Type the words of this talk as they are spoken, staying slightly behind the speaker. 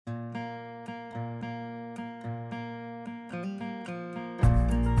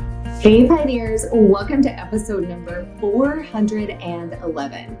Hey Pioneers, welcome to episode number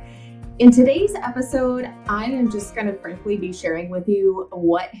 411. In today's episode, I am just going to frankly be sharing with you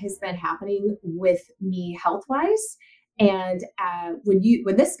what has been happening with me health-wise. And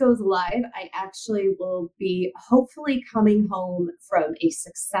when this goes live, I actually will be hopefully coming home from a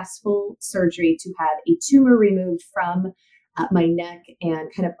successful surgery to have a tumor removed from my neck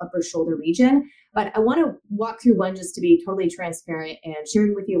and kind of upper shoulder region. But I want to walk through one just to be totally transparent and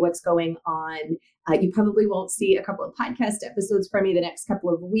sharing with you what's going on. You probably won't see a couple of podcast episodes from me the next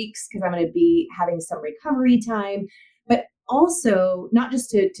couple of weeks because I'm going to be having some recovery time, but also not just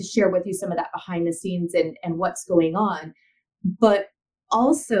to share with you some of that behind the scenes and what's going on, but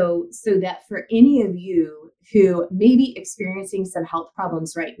also so that for any of you who may be experiencing some health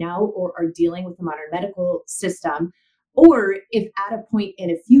problems right now or are dealing with the modern medical system, or if at a point in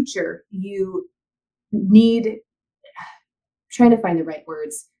a future you need, trying to find the right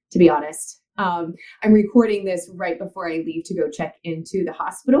words, to be honest. I'm recording this right before I leave to go check into the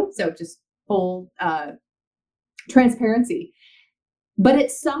hospital. So just full transparency. But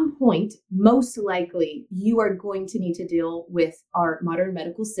at some point, most likely, you are going to need to deal with our modern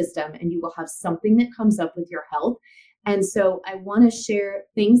medical system and you will have something that comes up with your health. And so I want to share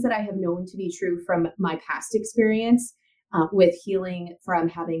things that I have known to be true from my past experience with healing from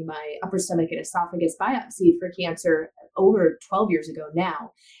having my upper stomach and esophagus biopsy for cancer over 12 years ago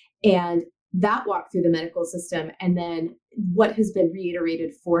now. And that walk through the medical system. And then what has been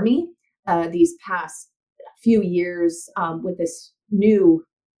reiterated for me these past few years with this new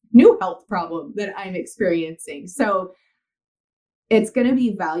health problem that I'm experiencing. So it's going to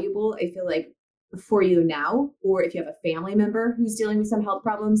be valuable, I feel like, for you now, or if you have a family member who's dealing with some health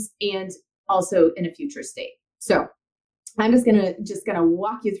problems, and also in a future state. So I'm just gonna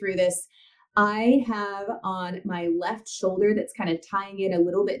walk you through this. I have on my left shoulder that's kind of tying in a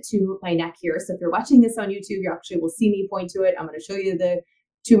little bit to my neck here. So if you're watching this on YouTube, you actually will see me point to it. I'm going to show you the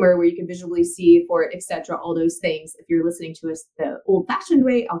tumor where you can visually see for it, etc. All those things. If you're listening to us the old-fashioned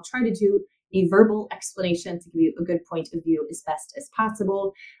way, I'll try to do a verbal explanation to give you a good point of view as best as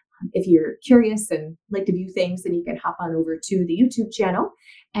possible. If you're curious and like to view things, then you can hop on over to the YouTube channel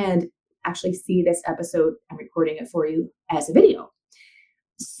and actually see this episode. I'm recording it for you as a video.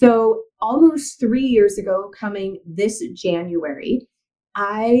 So almost 3 years ago, coming this January,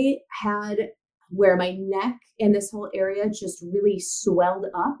 I had where my neck and this whole area just really swelled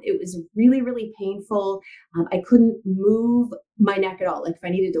up. It was really, really painful. I couldn't move my neck at all. Like if I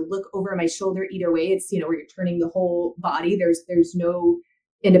needed to look over my shoulder either way, it's, where you're turning the whole body. There's no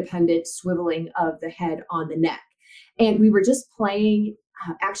independent swiveling of the head on the neck. And we were just playing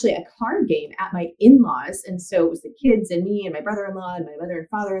actually a card game at my in-laws. And so it was the kids and me and my brother-in-law and my mother and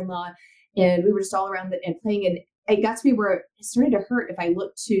father-in-law. And we were just all around and playing. And it got to me where it started to hurt if I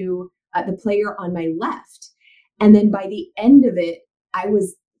looked to the player on my left. And then by the end of it, I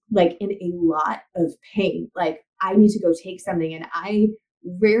was like in a lot of pain. Like I need to go take something. And I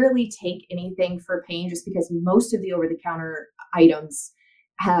rarely take anything for pain just because most of the over-the-counter items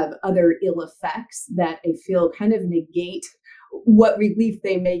have other ill effects that I feel kind of negate what relief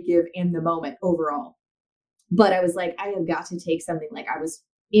they may give in the moment overall. But I was like, I have got to take something. Like I was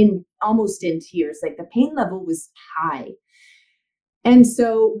almost in tears. Like the pain level was high. And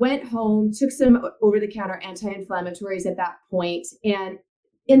so went home, took some over-the-counter anti-inflammatories at that point. And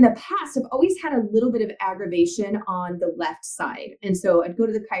in the past, I've always had a little bit of aggravation on the left side. And so I'd go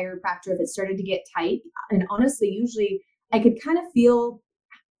to the chiropractor if it started to get tight. And honestly, usually I could kind of feel,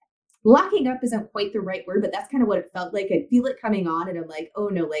 locking up isn't quite the right word, but that's kind of what it felt like. I'd feel it coming on and I'm like, oh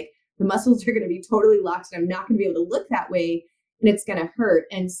no, like the muscles are going to be totally locked and I'm not going to be able to look that way and it's going to hurt.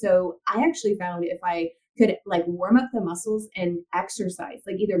 And so I actually found if I could like warm up the muscles and exercise,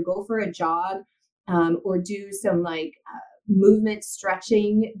 like either go for a jog or do some like movement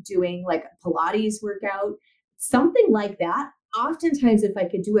stretching, doing like a Pilates workout, something like that. Oftentimes, if I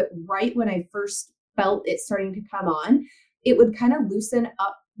could do it right when I first felt it starting to come on, it would kind of loosen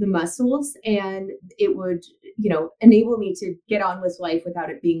up the muscles and it would, enable me to get on with life without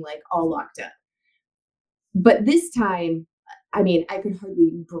it being like all locked up. But this time, I mean, I could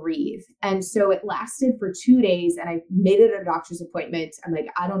hardly breathe. And so it lasted for 2 days and I made it a doctor's appointment. I'm like,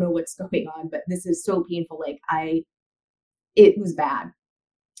 I don't know what's going on, but this is so painful. Like it was bad.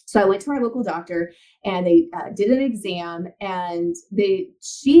 So I went to our local doctor and they did an exam and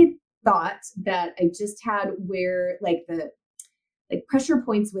she thought that I just had where like the pressure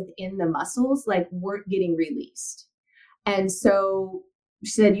points within the muscles like weren't getting released. And so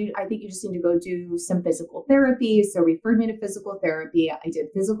she said, I think you just need to go do some physical therapy. So referred me to physical therapy. I did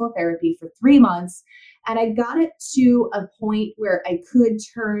physical therapy for 3 months and I got it to a point where I could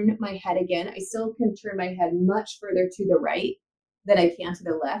turn my head again. I still can turn my head much further to the right than I can to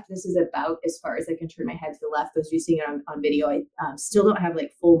the left. This is about as far as I can turn my head to the left. Those of you seeing it on video, I still don't have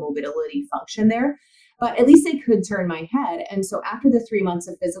like full mobility function there, but at least I could turn my head. And so after the 3 months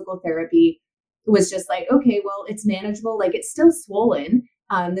of physical therapy, it was just like, okay, well, it's manageable. Like it's still swollen.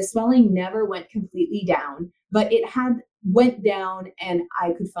 The swelling never went completely down, but it had went down and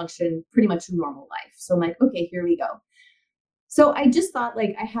I could function pretty much a normal life. So I'm like, okay, here we go. So I just thought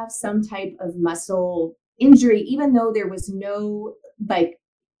like I have some type of muscle injury, even though there was no, like,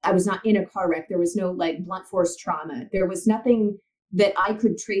 I was not in a car wreck. There was no like blunt force trauma. There was nothing that I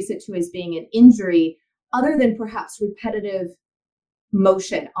could trace it to as being an injury other than perhaps repetitive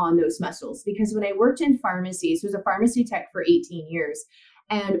motion on those muscles. Because when I worked in pharmacies, was a pharmacy tech for 18 years,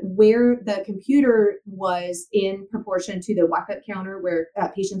 and where the computer was in proportion to the walk-up counter where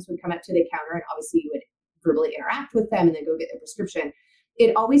patients would come up to the counter and obviously you would verbally interact with them and then go get their prescription,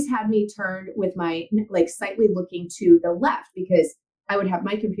 it always had me turned with my like slightly looking to the left because I would have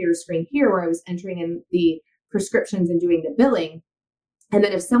my computer screen here where I was entering in the prescriptions and doing the billing. And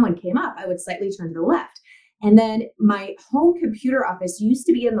then if someone came up, I would slightly turn to the left. And then my home computer office used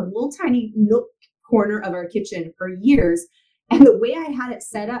to be in the little tiny nook corner of our kitchen for years. And the way I had it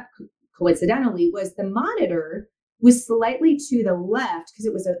set up, coincidentally, was the monitor was slightly to the left because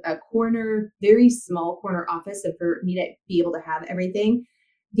it was a corner, very small corner office. And for me to be able to have everything,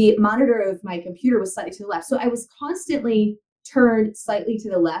 the monitor of my computer was slightly to the left. So I was constantly turned slightly to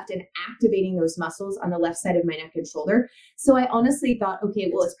the left and activating those muscles on the left side of my neck and shoulder. So I honestly thought, okay,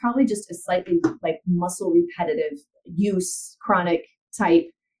 well, it's probably just a slightly like muscle repetitive use, chronic type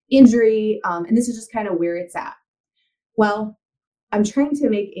injury. And this is just kind of where it's at. Well, I'm trying to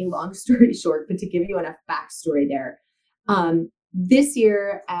make a long story short, but to give you enough backstory there. This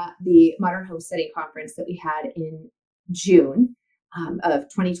year at the Modern Homesteading Conference that we had in June of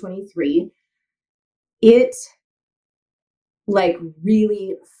 2023, it like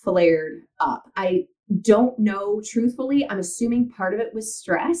really flared up. I don't know, truthfully. I'm assuming part of it was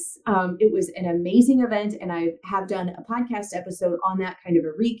stress. It was an amazing event, and I have done a podcast episode on that, kind of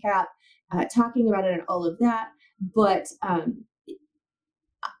a recap, talking about it and all of that. But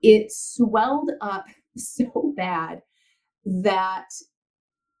it swelled up so bad that,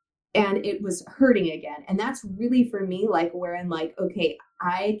 and it was hurting again. And that's really for me, like where I'm like, okay,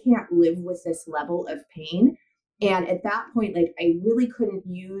 I can't live with this level of pain. And at that point, like I really couldn't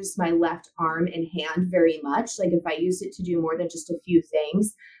use my left arm and hand very much. Like if I used it to do more than just a few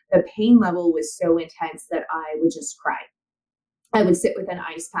things, the pain level was so intense that I would just cry. I would sit with an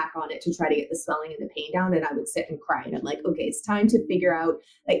ice pack on it to try to get the swelling and the pain down. And I would sit and cry. And I'm like, okay, it's time to figure out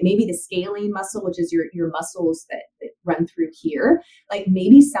like maybe the scalene muscle, which is your muscles that run through here, like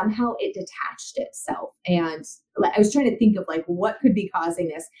maybe somehow it detached itself. And I was trying to think of like what could be causing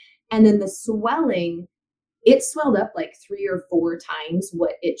this. And then the swelling, it swelled up like 3 or 4 times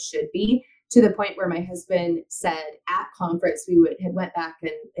what it should be, to the point where my husband said at conference, had went back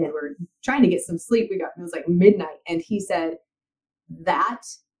and we're trying to get some sleep. It was like midnight. And he said, that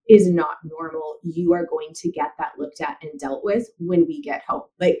is not normal. You are going to get that looked at and dealt with when we get home.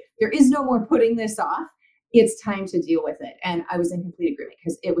 Like there is no more putting this off. It's time to deal with it. And I was in complete agreement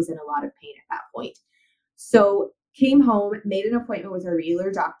because it was in a lot of pain at that point. So came home, made an appointment with a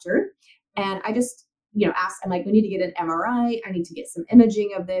regular doctor. And I just, asked, I'm like, we need to get an MRI. I need to get some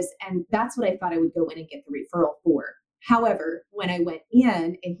imaging of this. And that's what I thought I would go in and get the referral for. However, when I went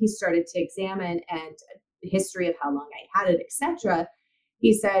in and he started to examine and the history of how long I had it, etc.,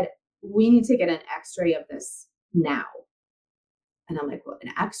 he said, we need to get an x-ray of this now. And I'm like, well,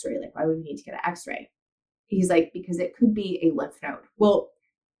 an x-ray? Like, why would we need to get an x-ray? He's like, because it could be a lymph node. Well,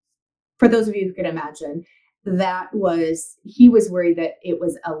 for those of you who can imagine, he was worried that it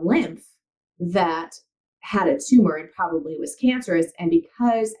was a lymph that had a tumor and probably was cancerous. And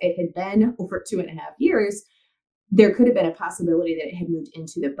because it had been over 2.5 years, there could have been a possibility that it had moved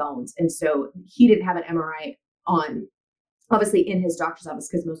into the bones. And so he didn't have an MRI on, obviously in his doctor's office,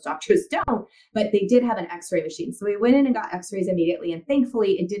 because most doctors don't, but they did have an x-ray machine. So we went in and got x-rays immediately. And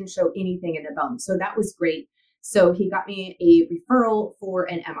thankfully it didn't show anything in the bone. So that was great. So he got me a referral for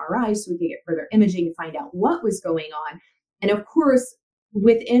an MRI so we could get further imaging to find out what was going on. And of course,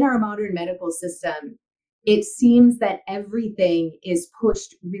 within our modern medical system, it seems that everything is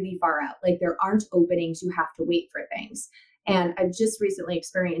pushed really far out. Like there aren't openings, you have to wait for things. And I've just recently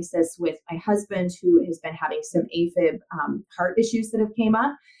experienced this with my husband, who has been having some AFib heart issues that have came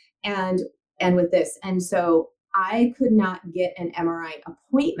up and with this. And so I could not get an MRI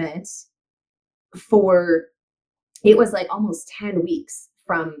appointment for, it was like almost 10 weeks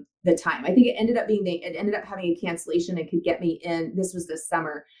from the time. I think it ended up having a cancellation and could get me in. This was this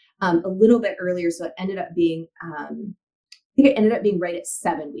summer, a little bit earlier. So it ended up being, I think it ended up being right at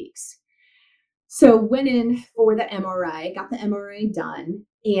 7 weeks. So went in for the MRI, got the MRI done,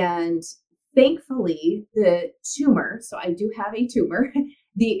 and thankfully the tumor, so I do have a tumor.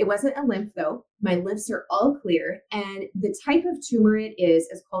 It wasn't a lymph though. My lymphs are all clear, and the type of tumor it is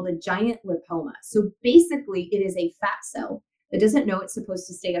called a giant lipoma. So basically it is a fat cell that doesn't know it's supposed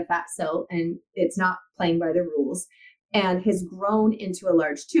to stay a fat cell, and it's not playing by the rules, and has grown into a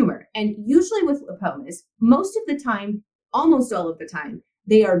large tumor. And usually with lipomas, most of the time, almost all of the time,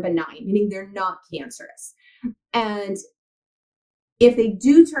 they are benign, meaning they're not cancerous. And if they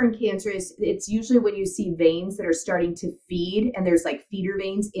do turn cancerous, it's usually when you see veins that are starting to feed and there's like feeder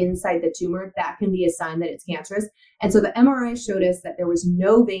veins inside the tumor, that can be a sign that it's cancerous. And so the MRI showed us that there was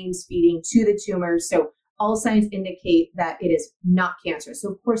no veins feeding to the tumor. So all signs indicate that it is not cancerous.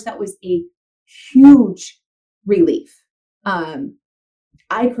 So of course that was a huge relief.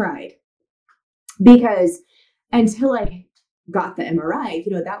 I cried because until I got the MRI,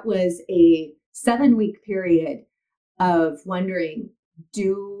 that was a 7-week period of wondering,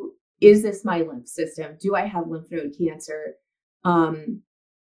 is this my lymph system? Do I have lymph node cancer? And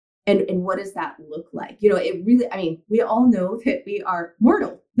what does that look like? It really, we all know that we are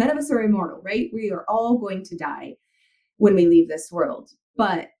mortal. None of us are immortal, right? We are all going to die when we leave this world.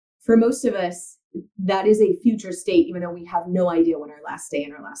 But for most of us, that is a future state, even though we have no idea when our last day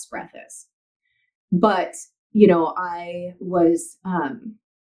and our last breath is. But, I was,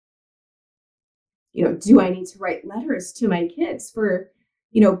 do I need to write letters to my kids for,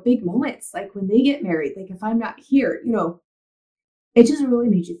 big moments, like when they get married, like if I'm not here, it just really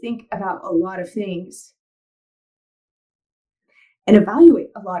made you think about a lot of things and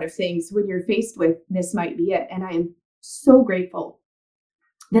evaluate a lot of things when you're faced with this might be it. And I am so grateful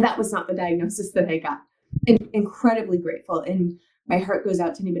that was not the diagnosis that I got. I'm incredibly grateful. And my heart goes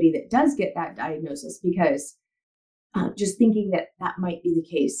out to anybody that does get that diagnosis, because just thinking that might be the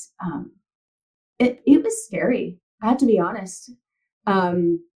case, it was scary. I have to be honest.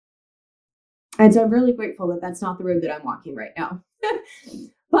 And so I'm really grateful that that's not the road that I'm walking right now.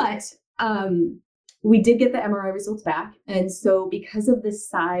 But we did get the MRI results back. And so because of the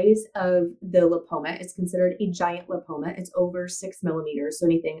size of the lipoma, it's considered a giant lipoma. It's over 6 millimeters. So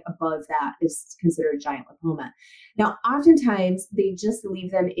anything above that is considered a giant lipoma. Now, oftentimes they just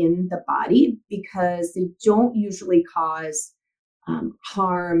leave them in the body because they don't usually cause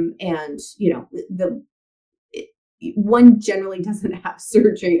harm. And, one generally doesn't have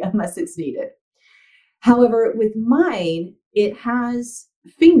surgery unless it's needed. However, with mine, it has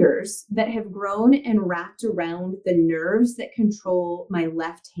fingers that have grown and wrapped around the nerves that control my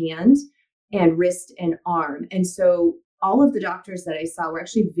left hand and wrist and arm. And so all of the doctors that I saw were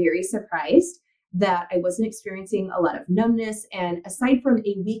actually very surprised that I wasn't experiencing a lot of numbness. And aside from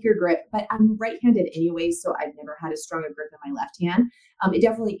a weaker grip, but I'm right-handed anyway, so I've never had a stronger grip in my left hand. It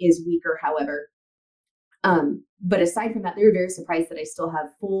definitely is weaker, however. But aside from that, they were very surprised that I still have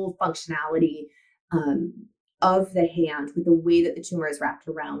full functionality of the hand with the way that the tumor is wrapped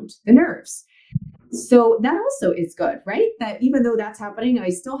around the nerves. So that also is good, right? That even though that's happening, I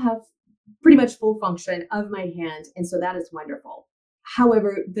still have pretty much full function of my hand. And so that is wonderful.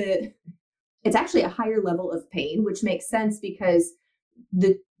 However, it's actually a higher level of pain, which makes sense because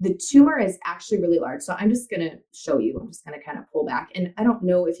the tumor is actually really large. So I'm just going to show you. I'm just going to kind of pull back. And I don't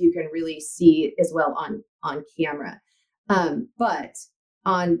know if you can really see as well on camera. But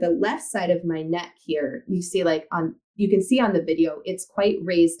on the left side of my neck here, you see you can see on the video, it's quite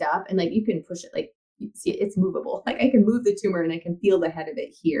raised up, and like you can push it, like you see it's movable. Like I can move the tumor and I can feel the head of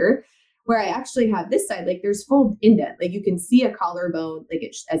it here, where I actually have this side, like there's full indent, like you can see a collarbone, like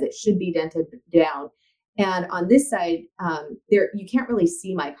as it should be dented down. And on this side, you can't really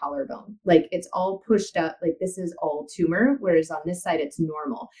see my collarbone. Like it's all pushed up, like this is all tumor, whereas on this side it's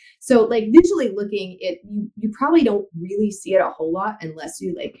normal. So like visually looking, you probably don't really see it a whole lot unless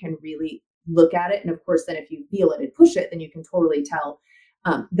you like can really look at it. And of course, then if you feel it and push it, then you can totally tell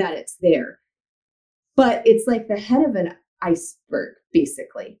that it's there. But it's like the head of an iceberg,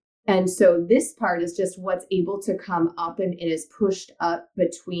 basically. And so this part is just what's able to come up, and it is pushed up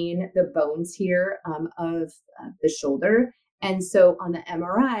between the bones here of the shoulder. And so on the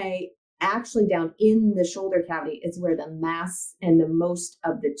MRI, actually down in the shoulder cavity is where the mass and the most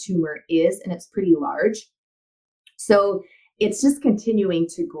of the tumor is, and it's pretty large. So it's just continuing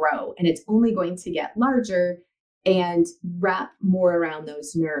to grow, and it's only going to get larger. and wrap more around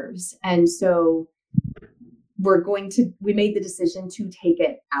those nerves. And so we made the decision to take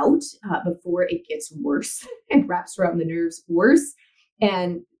it out before it gets worse and wraps around the nerves worse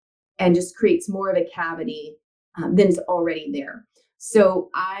and just creates more of a cavity than is already there. So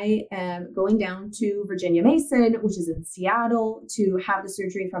I am going down to Virginia Mason, which is in Seattle, to have the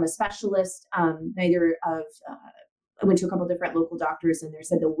surgery from a specialist. I went to a couple different local doctors, and they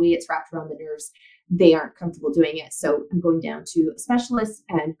said the way it's wrapped around the nerves, they aren't comfortable doing it. So I'm going down to a specialist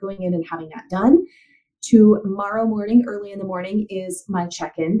and going in and having that done. Tomorrow morning, early in the morning, is my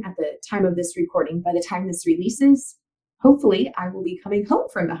check-in at the time of this recording. By the time this releases, hopefully I will be coming home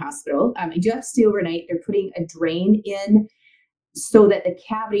from the hospital. I do have to stay overnight. They're putting a drain in so that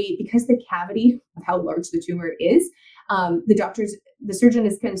because the cavity of how large the tumor is, the surgeon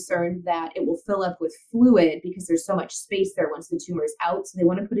is concerned that it will fill up with fluid because there's so much space there once the tumor is out. So they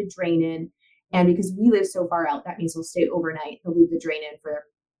want to put a drain in. And because we live so far out, that means we'll stay overnight. They'll leave the drain in for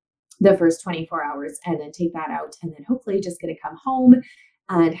the first 24 hours and then take that out. And then hopefully just going to come home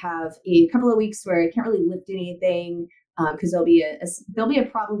and have a couple of weeks where I can't really lift anything because there'll be a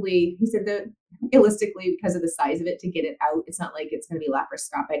probably, he said that realistically, because of the size of it to get it out, it's not like it's going to be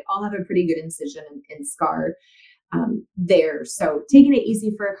laparoscopic. I'll have a pretty good incision and scar there. So taking it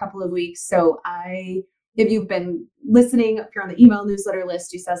easy for a couple of weeks. So if you've been listening, if you're on the email newsletter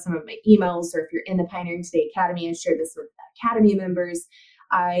list, you saw some of my emails, or if you're in the Pioneering Today Academy, I shared this with Academy members.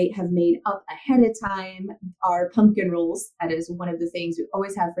 I have made up ahead of time our pumpkin rolls. That is one of the things we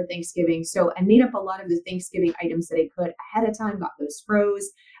always have for Thanksgiving. So I made up a lot of the Thanksgiving items that I could ahead of time, got those froze.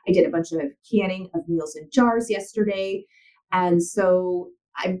 I did a bunch of canning of meals in jars yesterday. And so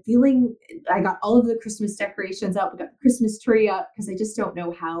I'm feeling, I got all of the Christmas decorations up. We got the Christmas tree up because I just don't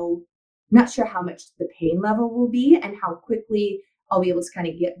know I'm not sure how much the pain level will be and how quickly I'll be able to kind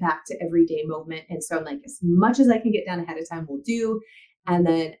of get back to everyday movement. And so I'm like, as much as I can get done ahead of time, we'll do. And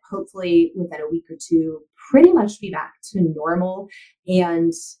then hopefully within a week or two, pretty much be back to normal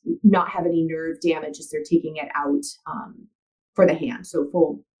and not have any nerve damage as they're taking it out for the hand. So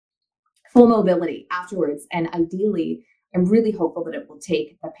full mobility afterwards. And ideally, I'm really hopeful that it will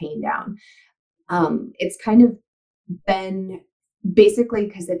take the pain down. It's kind of been basically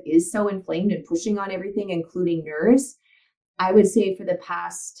because it is so inflamed and pushing on everything, including nerves. I would say for the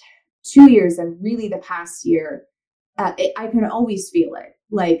past 2 years and really the past year, I can always feel it.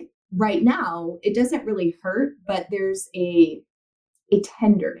 Like right now, it doesn't really hurt, but there's a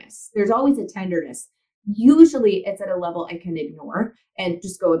tenderness. There's always a tenderness. Usually it's at a level I can ignore and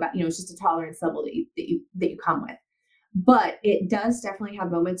just go about, it's just a tolerance level that you come with. But it does definitely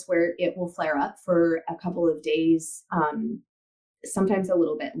have moments where it will flare up for a couple of days, sometimes a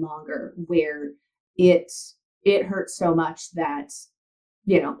little bit longer, where it hurts so much that,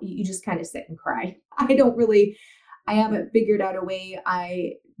 you just kind of sit and cry. I haven't figured out a way.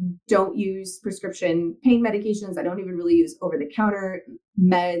 I don't use prescription pain medications. I don't even really use over-the-counter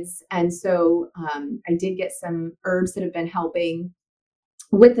meds. And so I did get some herbs that have been helping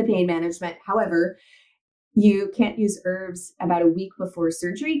with the pain management. However, you can't use herbs about a week before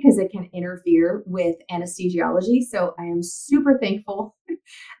surgery because it can interfere with anesthesiology. So I am super thankful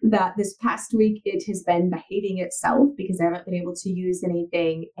that this past week it has been behaving itself because I haven't been able to use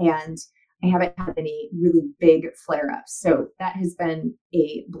anything and I haven't had any really big flare-ups. So that has been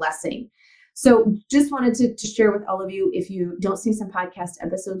a blessing. So just wanted to share with all of you, if you don't see some podcast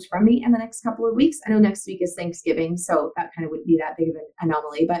episodes from me in the next couple of weeks, I know next week is Thanksgiving, so that kind of wouldn't be that big of an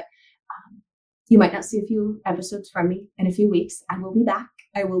anomaly, but you might not see a few episodes from me in a few weeks. I will be back.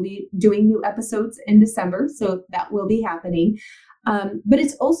 I will be doing new episodes in December, so that will be happening. But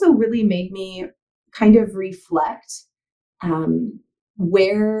it's also really made me kind of reflect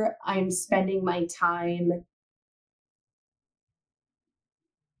where I'm spending my time,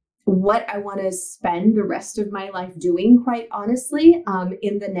 what I want to spend the rest of my life doing, quite honestly,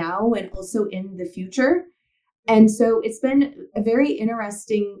 in the now and also in the future. And so it's been a very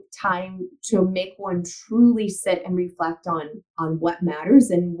interesting time to make one truly sit and reflect on what matters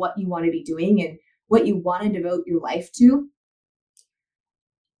and what you want to be doing and what you want to devote your life to.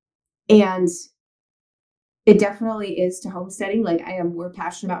 And it definitely is to homesteading. Like I am more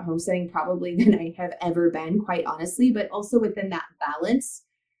passionate about homesteading probably than I have ever been, quite honestly, but also within that balance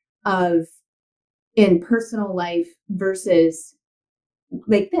of in personal life versus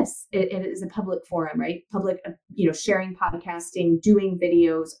like this, it is a public forum, right? Public, sharing, podcasting, doing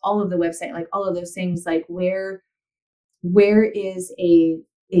videos, all of the website, like all of those things, like where is a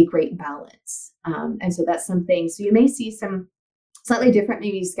great balance. And so that's something, so you may see some slightly different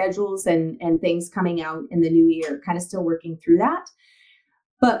maybe schedules and things coming out in the new year, kind of still working through that.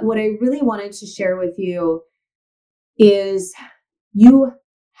 But what I really wanted to share with you is you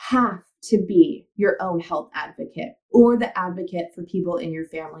have to be your own health advocate or the advocate for people in your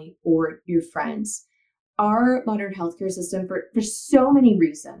family or your friends. Our modern healthcare system, for so many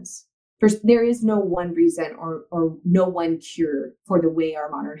reasons, there is no one reason or no one cure for the way our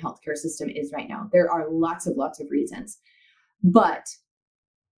modern healthcare system is right now. There are lots of reasons. But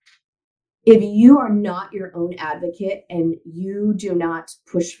if you are not your own advocate and you do not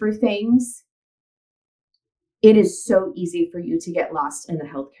push for things, it is so easy for you to get lost in the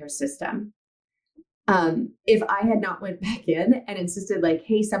healthcare system. If I had not went back in and insisted like,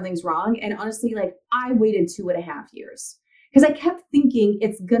 hey, something's wrong. And honestly, like I waited 2.5 years because I kept thinking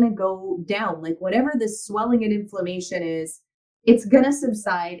it's going to go down. Like whatever the swelling and inflammation is, it's going to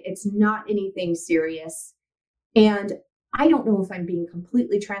subside. It's not anything serious. And I don't know if I'm being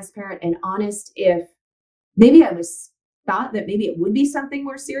completely transparent and honest, if maybe I was thought that maybe it would be something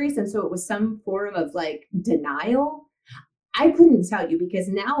more serious. And so it was some form of like denial. I couldn't tell you because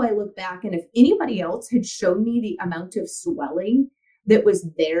now I look back and if anybody else had shown me the amount of swelling that was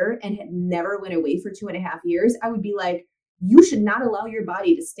there and had never went away for 2.5 years, I would be like, you should not allow your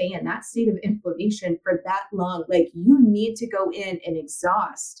body to stay in that state of inflammation for that long. Like you need to go in and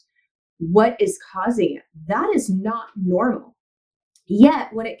exhaust what is causing it. That is not normal. Yet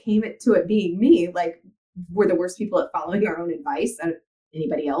when it came to it being me, like we're the worst people at following our own advice.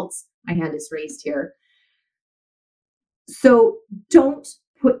 Anybody else? My hand is raised here. So don't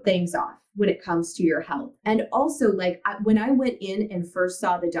put things off when it comes to your health. And also like when I went in and first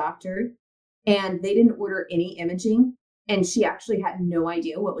saw the doctor and they didn't order any imaging and she actually had no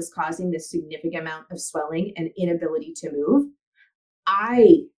idea what was causing this significant amount of swelling and inability to move,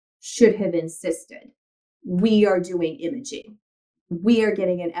 I should have insisted, we are doing imaging. We are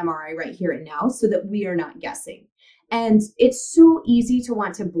getting an MRI right here and now so that we are not guessing. And it's so easy to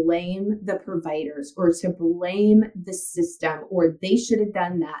want to blame the providers or to blame the system or they should have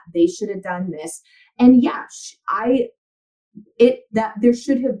done that. They should have done this. And yeah, there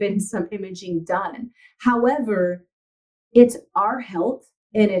should have been some imaging done. However, it's our health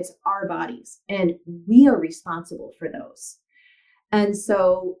and it's our bodies and we are responsible for those. And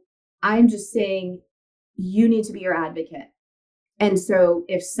so I'm just saying you need to be your advocate. And so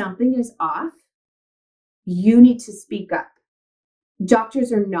if something is off, you need to speak up.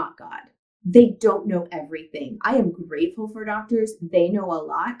 Doctors are not God. They don't know everything. I am grateful for doctors. They know a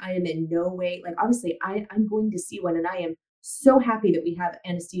lot. I am in no way, like obviously I'm going to see one and I am so happy that we have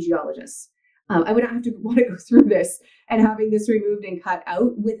anesthesiologists. I would not have to want to go through this and having this removed and cut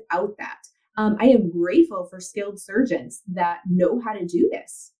out without that. I am grateful for skilled surgeons that know how to do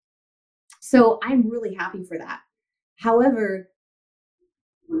this. So I'm really happy for that. However,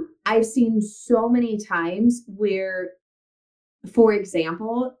 I've seen so many times where, for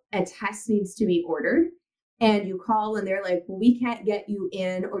example, a test needs to be ordered and you call and they're like, well, we can't get you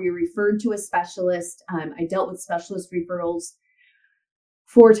in, or you're referred to a specialist. I dealt with specialist referrals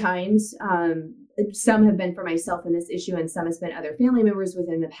 4 times. Some have been for myself in this issue and some has been other family members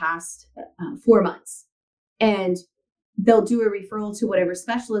within the past 4 months. And they'll do a referral to whatever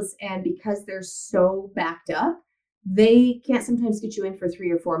specialist. And because they're so backed up, they can't sometimes get you in for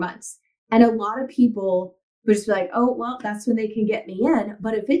 3 or 4 months. And a lot of people would just be like, oh, well, that's when they can get me in.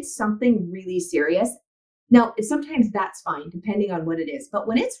 But if it's something really serious, now sometimes that's fine, depending on what it is. But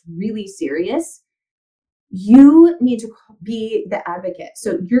when it's really serious, you need to be the advocate.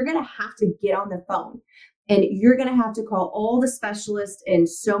 So you're going to have to get on the phone and you're going to have to call all the specialists in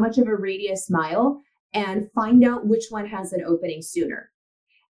so much of a radius mile and find out which one has an opening sooner.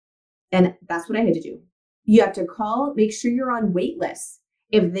 And that's what I had to do. You have to call, make sure you're on wait lists.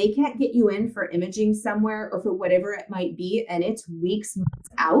 If they can't get you in for imaging somewhere or for whatever it might be, and it's weeks, months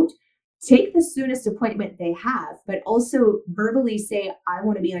out, take the soonest appointment they have, but also verbally say, I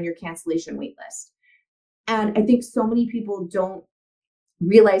want to be on your cancellation wait list. And I think so many people don't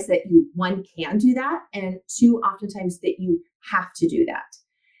realize that you, 1, can do that, and 2, oftentimes that you have to do that.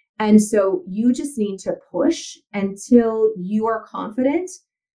 And so you just need to push until you are confident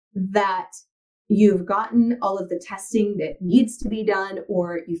that you've gotten all of the testing that needs to be done,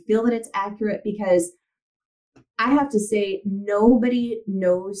 or you feel that it's accurate, because I have to say, nobody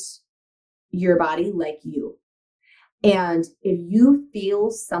knows your body like you. And if you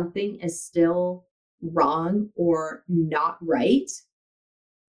feel something is still wrong or not right,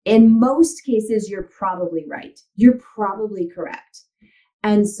 in most cases, you're probably right. You're probably correct.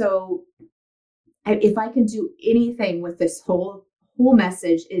 And so if I can do anything with this whole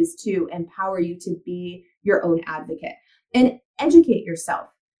message, is to empower you to be your own advocate and educate yourself.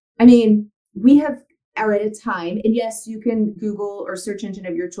 I mean, we are at a time, and yes, you can Google or search engine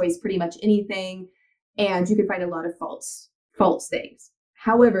of your choice pretty much anything, and you can find a lot of false things.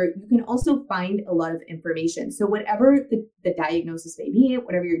 However, you can also find a lot of information. So whatever the diagnosis may be,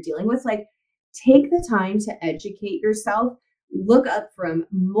 whatever you're dealing with, like take the time to educate yourself, look up from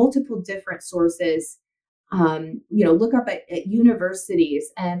multiple different sources, look up at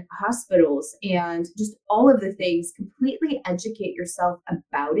universities and hospitals and just all of the things, completely educate yourself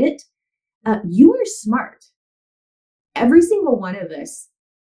about it. You are smart. Every single one of us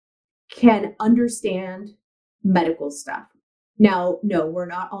can understand medical stuff. Now, no, we're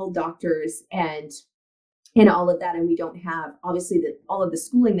not all doctors and all of that, and we don't have obviously all of the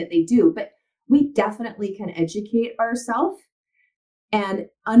schooling that they do, but we definitely can educate ourselves and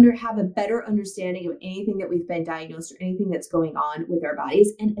have a better understanding of anything that we've been diagnosed or anything that's going on with our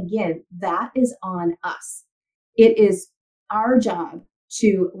bodies. And again, that is on us. It is our job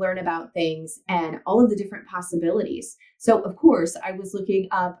to learn about things and all of the different possibilities. So of course, I was looking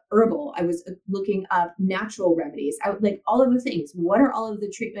up herbal, I was looking up natural remedies, like all of the things. What are all of the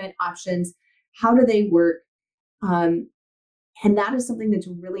treatment options? How do they work? And that is something that's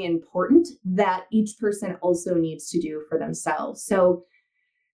really important that each person also needs to do for themselves. So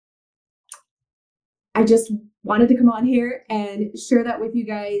I just wanted to come on here and share that with you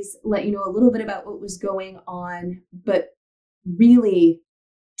guys, let you know a little bit about what was going on, but really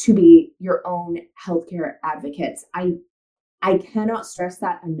to be your own healthcare advocates. I cannot stress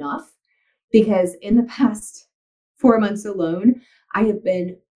that enough because in the past 4 months alone, I have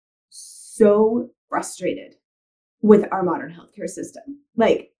been so frustrated with our modern healthcare system.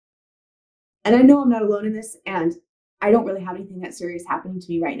 And I know I'm not alone in this, and I don't really have anything that serious happening to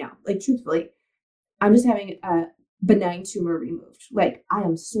me right now. Truthfully, I'm just having a benign tumor removed. I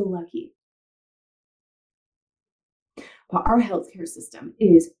am so lucky. But our healthcare system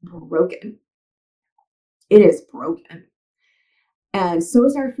is broken. It is broken. And so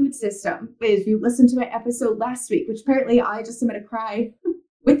is our food system. If you listened to my episode last week, which apparently I just am going to cry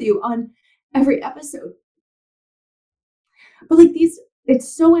with you on every episode. But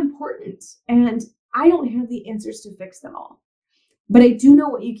it's so important. And I don't have the answers to fix them all. But I do know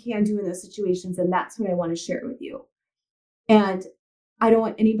what you can do in those situations. And that's what I want to share with you. And I don't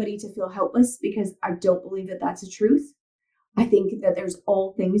want anybody to feel helpless because I don't believe that that's a truth. I think that there's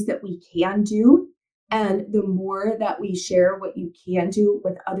all things that we can do. And the more that we share what you can do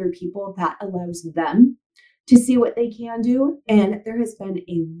with other people, that allows them to see what they can do. And there has been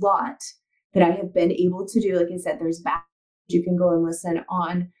a lot that I have been able to do. Like I said, there's back you can go and listen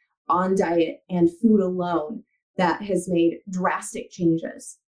on diet and food alone that has made drastic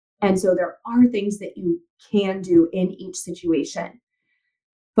changes. And so there are things that you can do in each situation.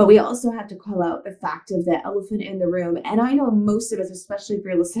 But we also have to call out the fact of the elephant in the room. And I know most of us, especially if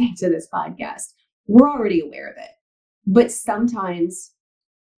you're listening to this podcast, we're already aware of it. But sometimes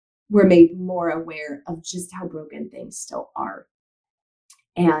we're made more aware of just how broken things still are.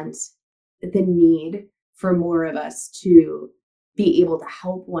 And the need for more of us to be able to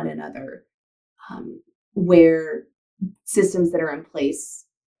help one another where systems that are in place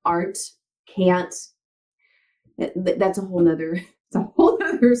can't. That's a whole nother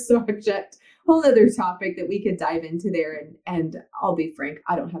subject, whole other topic that we could dive into there. And I'll be frank,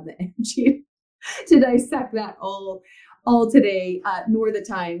 I don't have the energy to dissect that all today, nor the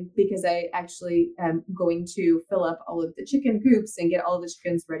time, because I actually am going to fill up all of the chicken coops and get all the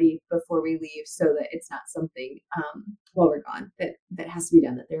chickens ready before we leave so that it's not something while we're gone that has to be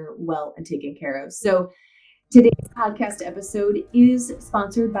done, that they're well and taken care of. So today's podcast episode is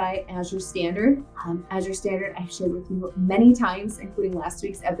sponsored by Azure Standard. Azure Standard, I've shared with you many times, including last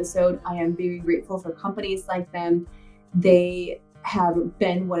week's episode. I am very grateful for companies like them. They have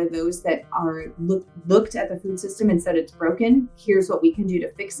been one of those that are looked at the food system and said it's broken. Here's what we can do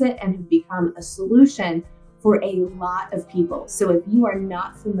to fix it, and have become a solution for a lot of people. So if you are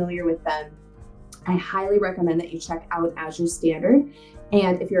not familiar with them, I highly recommend that you check out Azure Standard.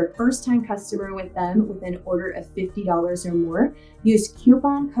 And if you're a first-time customer with them with an order of $50 or more, use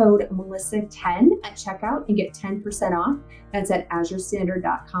coupon code Melissa10 at checkout and get 10% off. That's at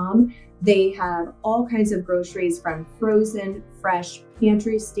azurestandard.com. They have all kinds of groceries, from frozen, fresh,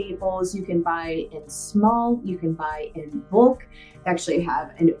 pantry staples. You can buy in small, you can buy in bulk. They actually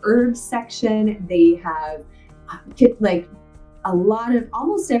have an herb section. They have a lot of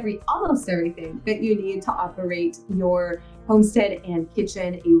almost everything that you need to operate your homestead and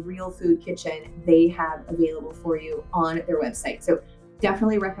kitchen, a real food kitchen, they have available for you on their website. So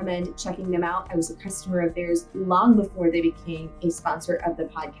definitely recommend checking them out. I was a customer of theirs long before they became a sponsor of the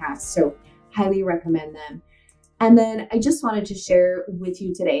podcast. So highly recommend them. And then I just wanted to share with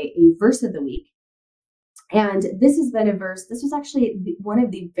you today a verse of the week. And this has been a verse, this was actually one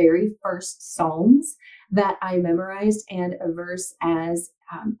of the very first Psalms that I memorized, and a verse as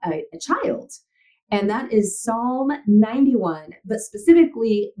a child. And that is Psalm 91, but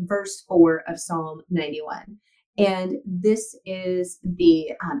specifically verse 4 of Psalm 91. And this is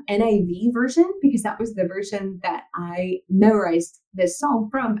the NIV version, because that was the version that I memorized this psalm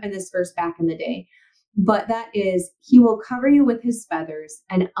from, and this verse back in the day. But that is, he will cover you with his feathers,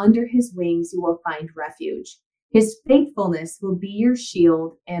 and under his wings you will find refuge. His faithfulness will be your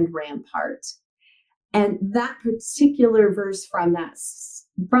shield and rampart. And that particular verse from that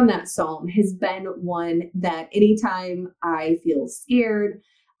psalm has been one that anytime I feel scared,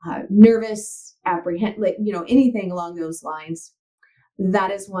 nervous, like, anything along those lines,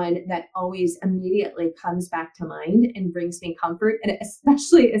 that is one that always immediately comes back to mind and brings me comfort. And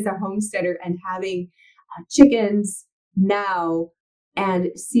especially as a homesteader and having chickens now, and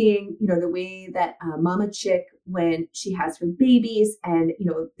seeing, the way that mama chick, when she has her babies and,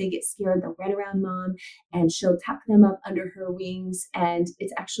 they get scared, they'll run around mom and she'll tuck them up under her wings. And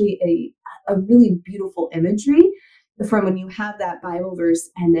it's actually a really beautiful imagery from when you have that Bible verse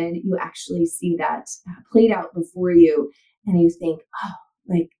and then you actually see that played out before you, and you think, oh,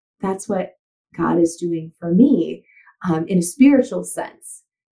 like, that's what God is doing for me in a spiritual sense.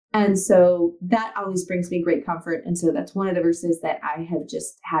 And so that always brings me great comfort. And so that's one of the verses that I have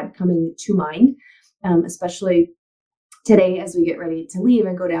just had coming to mind, especially today as we get ready to leave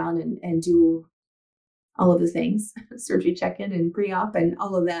and go down and do all of the things, surgery check-in and pre-op and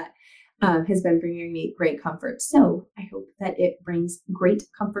all of that has been bringing me great comfort. So I hope that it brings great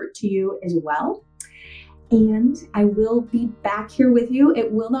comfort to you as well. And I will be back here with you. It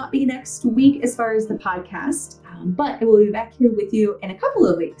will not be next week as far as the podcast, but I will be back here with you in a couple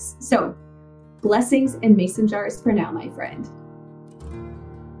of weeks. So blessings and mason jars for now, my friend.